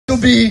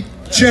be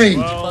changed.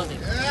 Well,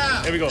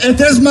 here we go. It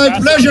is my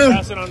pleasure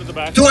pass it on to the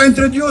back. to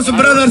introduce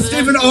Brother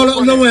Stephen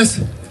Lewis.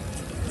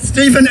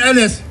 Stephen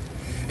Ellis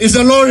is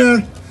a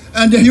lawyer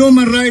and a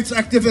human rights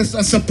activist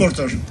and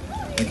supporter.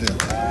 Thank you.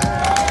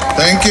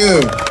 Thank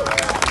you.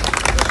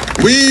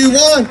 We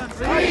want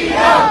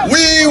freedom.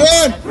 We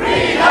want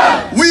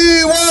freedom.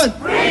 We want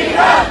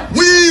freedom.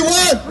 We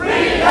want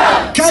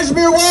freedom.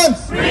 Kashmir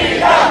wants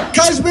freedom.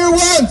 Kashmir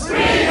wants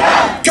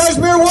freedom.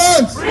 Kashmir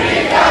wants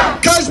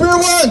freedom. Kashmir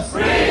wants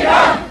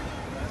freedom.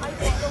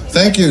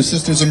 Thank you,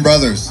 sisters and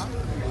brothers.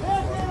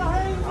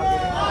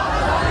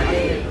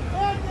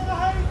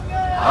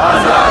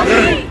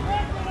 Azadi.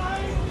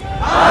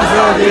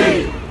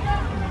 Azadi.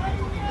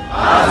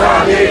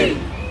 Azadi.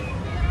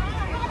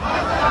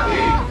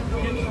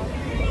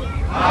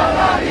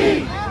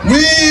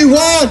 We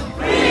want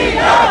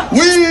freedom.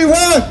 We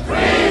want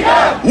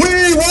freedom.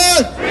 We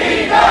want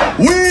freedom.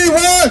 We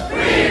want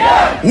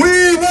freedom.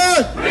 We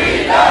want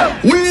freedom.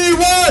 We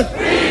want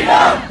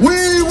freedom.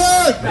 We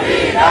want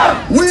freedom.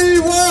 We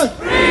want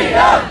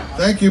freedom.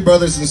 Thank you,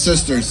 brothers and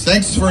sisters.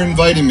 Thanks for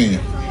inviting me.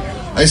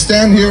 I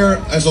stand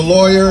here as a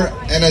lawyer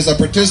and as a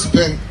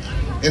participant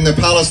in the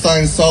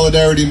Palestine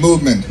Solidarity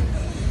Movement.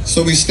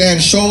 So we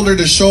stand shoulder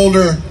to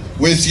shoulder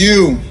with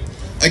you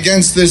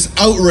against this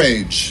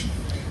outrage,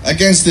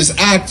 against this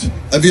act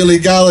of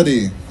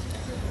illegality,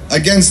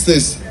 against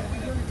this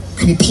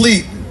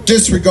complete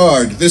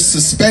disregard, this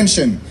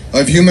suspension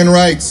of human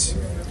rights,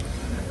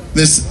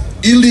 this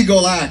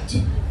illegal act,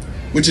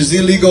 which is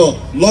illegal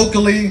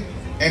locally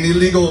and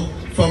illegal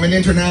from an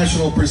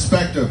international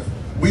perspective.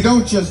 We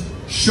don't just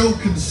show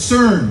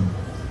concern,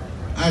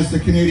 as the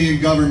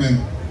Canadian government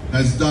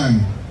has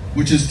done,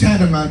 which is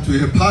tantamount to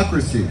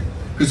hypocrisy.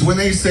 Because when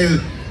they say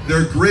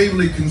they're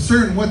gravely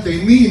concerned, what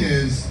they mean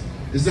is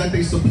that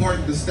they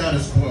support the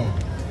status quo.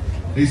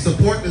 They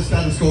support the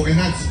status quo, and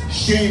that's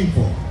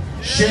shameful.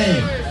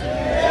 Shame.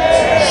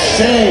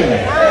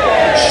 Shame.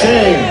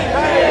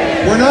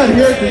 Shame. We're not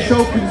here to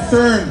show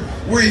concern.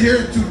 We're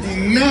here to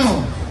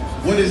denounce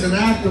what is an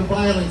act of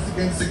violence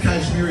against the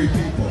Kashmiri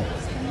people.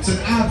 It's an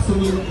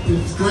absolute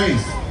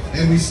disgrace.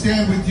 And we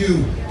stand with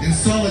you in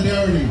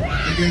solidarity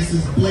against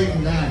this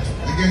blatant act,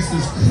 against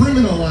this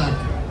criminal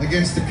act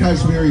against the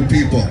Kashmiri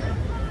people.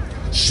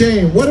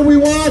 Shame. What do we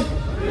want?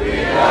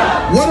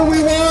 Freedom. What do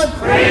we want?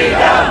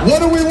 Freedom. What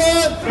do we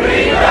want?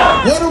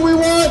 Freedom. What do we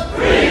want?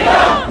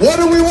 Freedom. What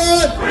do we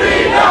want?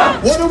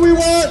 Freedom. What do we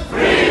want?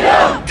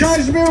 Freedom.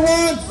 Kashmir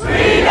wants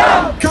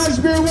freedom.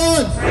 Kashmir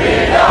wants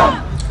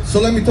freedom. So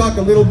let me talk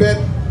a little bit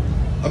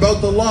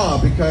about the law,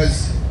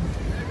 because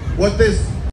what this